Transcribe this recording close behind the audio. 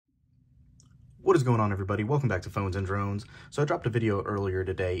What is going on, everybody? Welcome back to Phones and Drones. So I dropped a video earlier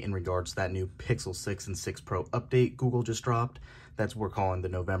today in regards to that new Pixel 6 and 6 Pro update Google just dropped. That's what we're calling the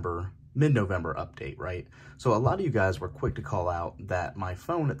mid-November update, right? So a lot of you guys were quick to call out that my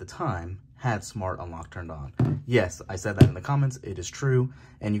phone at the time had Smart Unlock turned on. Yes, I said that in the comments. It is true.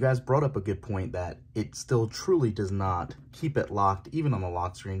 And you guys brought up a good point that it still truly does not keep it locked. Even on the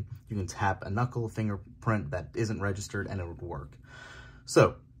lock screen, you can tap a knuckle fingerprint that isn't registered and it would work.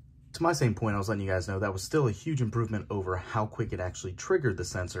 So to my same point, I was letting you guys know that was still a huge improvement over how quick it actually triggered the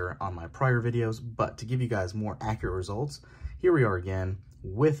sensor on my prior videos. But to give you guys more accurate results, here we are again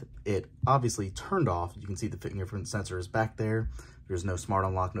with it obviously turned off. You can see the fingerprint sensor is back there. There's no Smart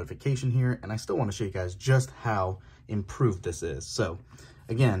Unlock notification here. And I still want to show you guys just how improved this is. So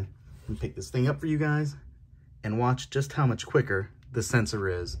again, let me pick this thing up for you guys and watch just how much quicker the sensor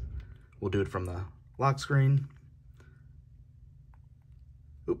is. We'll do it from the lock screen.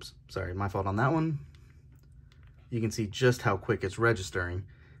 Oops, sorry, my fault on that one. You can see just how quick it's registering.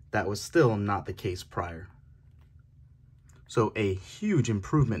 That was still not the case prior. So a huge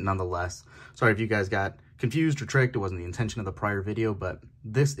improvement nonetheless. Sorry if you guys got confused or tricked. It wasn't the intention of the prior video, but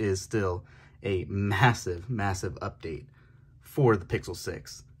this is still a massive, massive update for the Pixel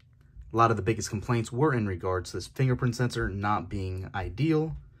 6. A lot of the biggest complaints were in regards to this fingerprint sensor not being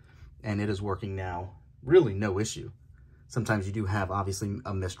ideal, and it is working now, really no issue. Sometimes you do have, obviously,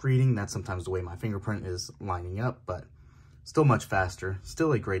 a missed reading. That's sometimes the way my fingerprint is lining up, but still much faster,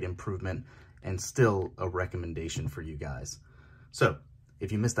 still a great improvement, and still a recommendation for you guys. So,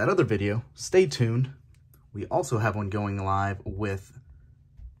 if you missed that other video, stay tuned. We also have one going live with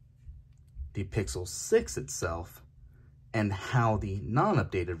the Pixel 6 itself and how the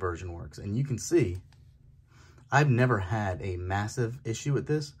non-updated version works. And you can see, I've never had a massive issue with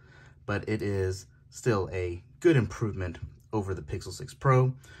this, but it is still a good improvement over the Pixel 6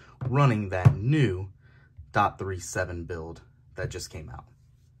 Pro running that new .37 build that just came out.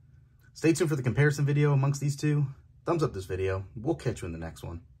 Stay tuned for the comparison video amongst these two. Thumbs up this video. We'll catch you in the next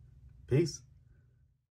one. Peace.